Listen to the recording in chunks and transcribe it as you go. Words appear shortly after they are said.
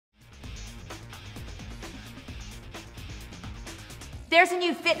There's a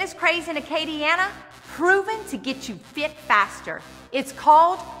new fitness craze in Acadiana, proven to get you fit faster. It's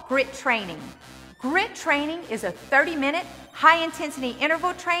called grit training. Grit training is a 30-minute, high-intensity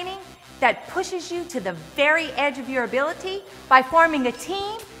interval training that pushes you to the very edge of your ability by forming a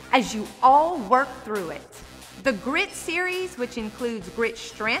team as you all work through it. The Grit series, which includes Grit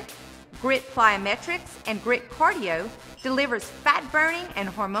Strength, Grit Plyometrics, and Grit Cardio, delivers fat-burning and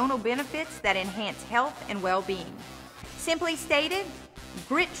hormonal benefits that enhance health and well-being. Simply stated,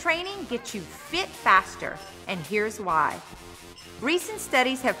 grit training gets you fit faster, and here's why. Recent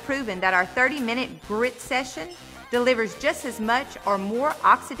studies have proven that our 30-minute grit session delivers just as much or more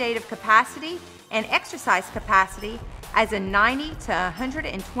oxidative capacity and exercise capacity as a 90 to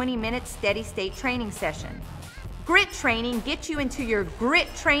 120-minute steady-state training session. Grit training gets you into your grit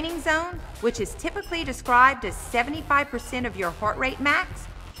training zone, which is typically described as 75% of your heart rate max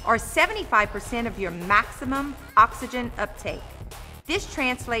or 75% of your maximum oxygen uptake. This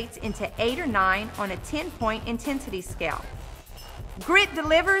translates into 8 or 9 on a 10-point intensity scale. Grit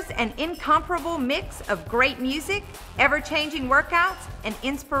delivers an incomparable mix of great music, ever-changing workouts, and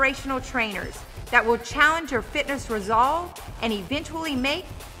inspirational trainers that will challenge your fitness resolve and eventually make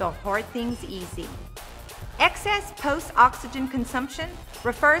the hard things easy. Excess post-oxygen consumption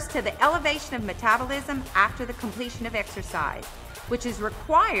refers to the elevation of metabolism after the completion of exercise, which is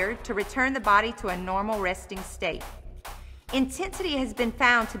required to return the body to a normal resting state. Intensity has been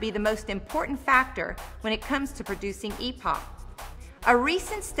found to be the most important factor when it comes to producing EPOC. A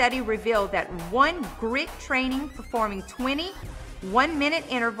recent study revealed that one grit training performing 20 one-minute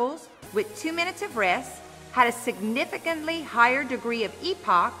intervals with 2 minutes of rest had a significantly higher degree of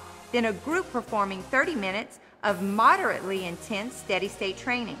EPOC than a group performing 30 minutes of moderately intense steady-state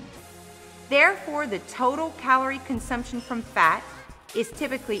training. Therefore, the total calorie consumption from fat is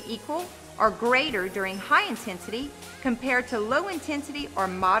typically equal or greater during high intensity compared to low intensity or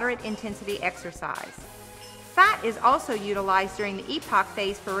moderate intensity exercise. Fat is also utilized during the EPOC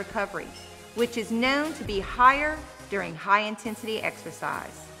phase for recovery, which is known to be higher during high intensity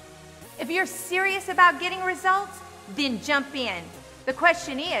exercise. If you're serious about getting results, then jump in. The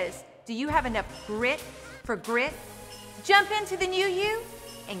question is, do you have enough grit for grit? Jump into the new you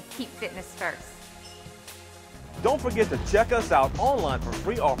and keep fitness first. Don't forget to check us out online for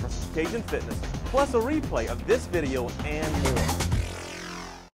free offers from Cajun Fitness, plus a replay of this video and more.